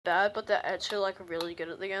bad, but they're actually like really good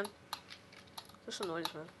at the game. This annoys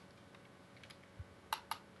me.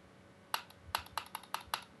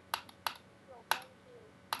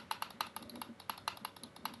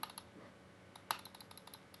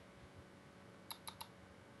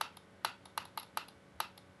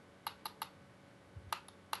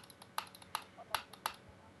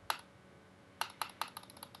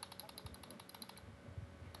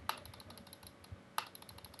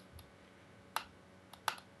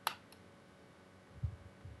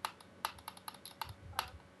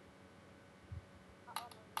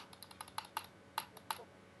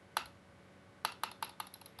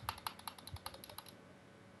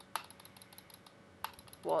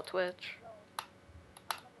 What, Twitch?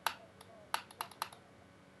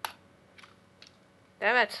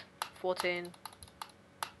 Damn it! 14.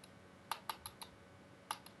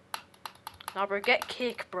 Nah, bro, get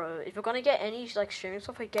kick, bro. If you're gonna get any like streaming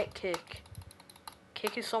stuff, like get kick.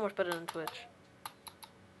 Kick is so much better than Twitch.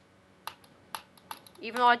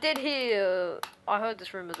 Even though I did hear, I heard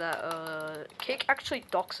this rumor that kick actually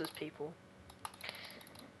doxes people.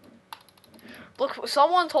 Look,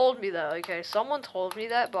 someone told me that. Okay, someone told me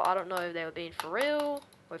that, but I don't know if they were being for real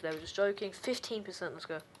or if they were just joking. 15%. Let's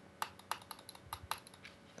go.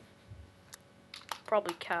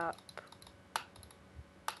 Probably cap.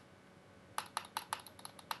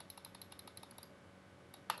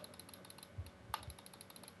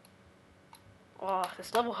 Oh,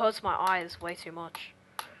 this level hurts my eyes way too much.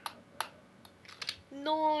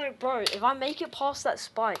 No, bro. If I make it past that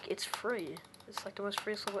spike, it's free. It's like the most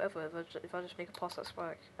freest level ever. If I just make it past that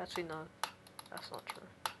spike. Actually, no, that's not true.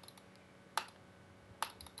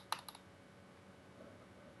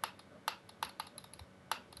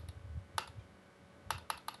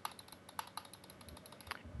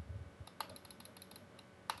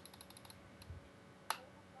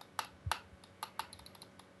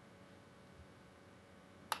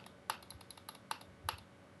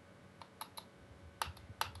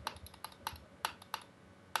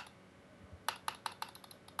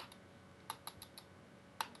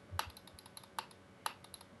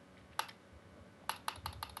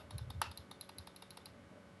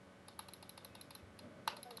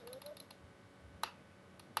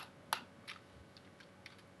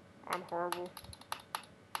 I'm horrible.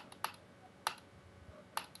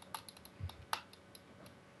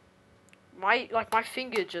 My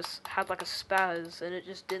finger just had like a spaz and it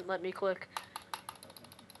just didn't let me click.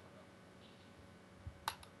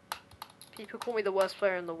 People call me the worst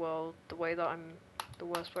player in the world, the way that I'm the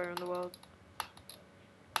worst player in the world.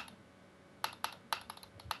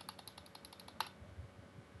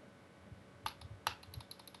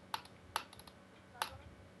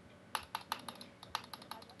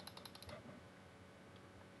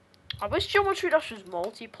 I wish Geometry Dash was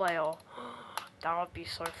multiplayer. That would be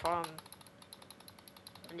so fun.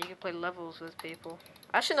 And you can play levels with people.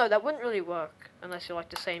 Actually, no, that wouldn't really work unless you're like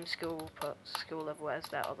the same skill level as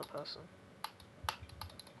that other person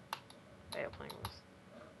they are playing with.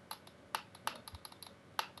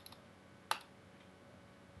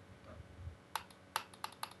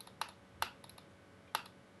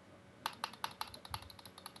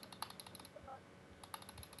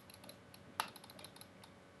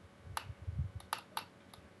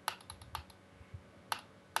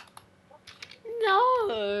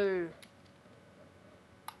 No.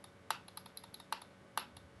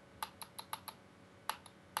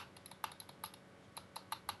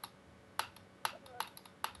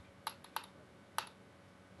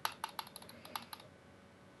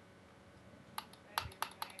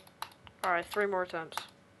 Alright, 3 more attempts.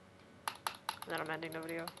 And then I'm ending the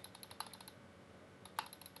video.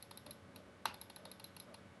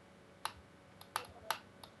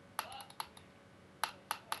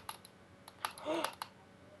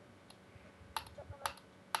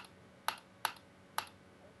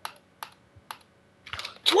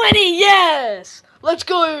 $20, yes! Let's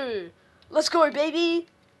go! Let's go, baby!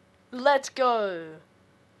 Let's go!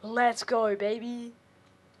 Let's go, baby!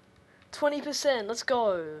 20%, let's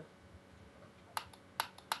go!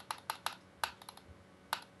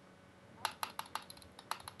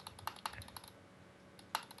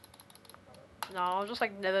 No, I'll just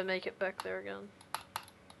like never make it back there again.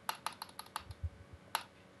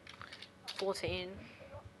 14.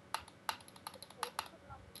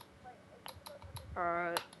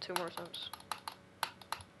 Alright, 2 more attempts.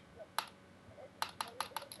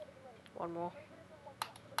 1 more.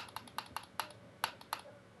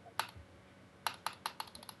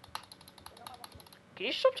 Can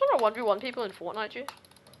you stop trying to 1v1 people in Fortnite, G?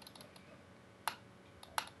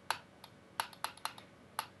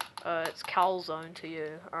 It's Calzone to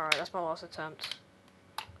you. Alright, that's my last attempt.